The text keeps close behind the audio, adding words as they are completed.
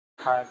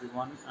Hi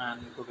everyone, and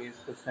today's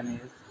question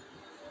is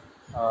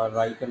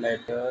write a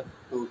letter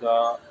to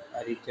the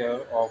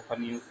editor of a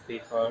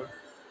newspaper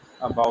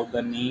about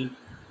the need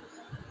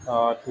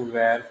to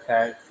wear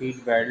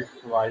seat belts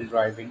while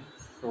driving.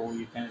 So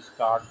you can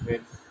start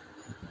with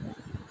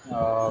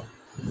uh,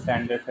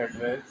 sender's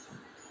address,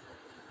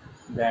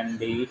 then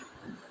date,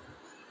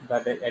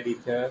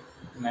 editor,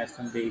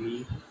 National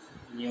Daily,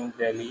 New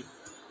Delhi,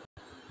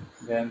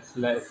 then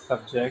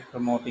subject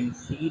promoting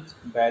seat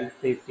belt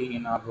safety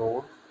in our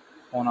road,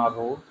 on our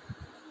road.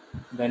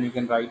 Then you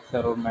can write,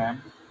 Sir or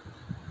Ma'am,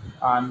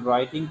 I'm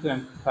writing to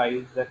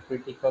emphasize the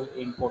critical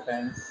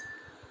importance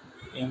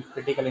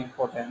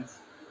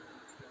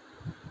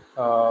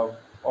uh,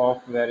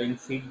 of wearing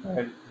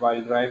seatbelt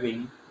while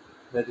driving.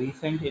 The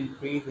recent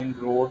increase in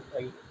road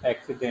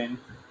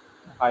accidents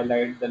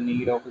highlight the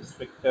need of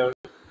stricter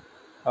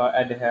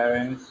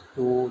adherence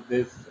to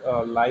this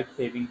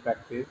life-saving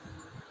practice.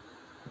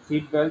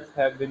 Seatbelts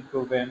have been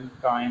proven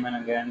time and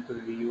again to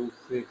reduce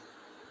the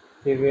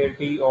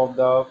severity of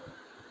the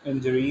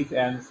injuries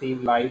and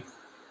save lives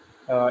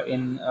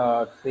in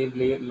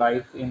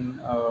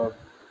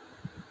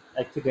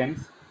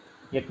accidents,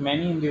 yet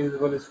many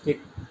individuals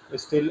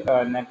still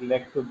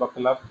neglect to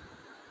buckle up,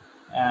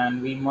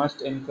 and we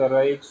must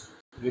encourage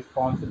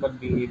responsible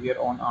behavior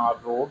on our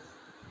roads.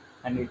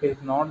 And it is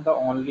not the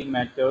only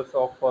matters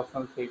of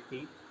personal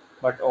safety,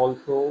 but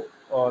also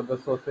the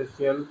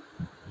social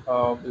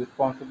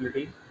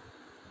responsibility.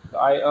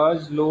 I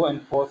urge law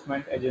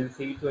enforcement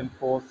agencies to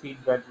enforce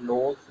seatbelt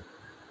laws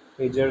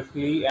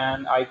rigorously,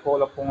 and I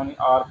call upon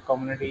our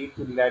community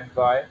to lead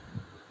by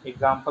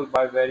example.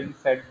 By wearing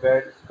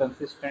seatbelts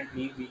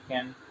consistently, we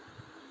can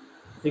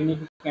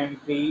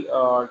significantly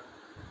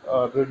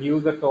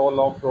reduce the toll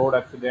of road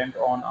accident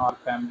on our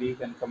families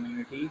and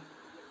communities.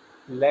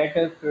 Let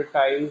us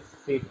prioritize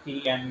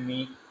safety and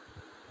make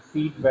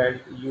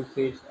seatbelt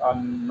usage a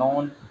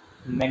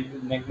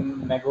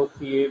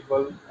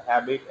non-negotiable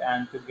habit,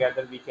 and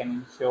together we can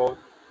ensure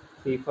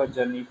safer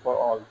journey for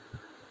all.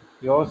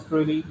 Yours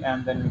truly,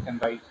 and then we can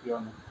write your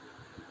name.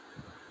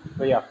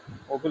 So yeah,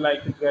 hope you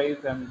like it,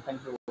 guys, and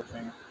thanks for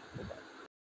watching.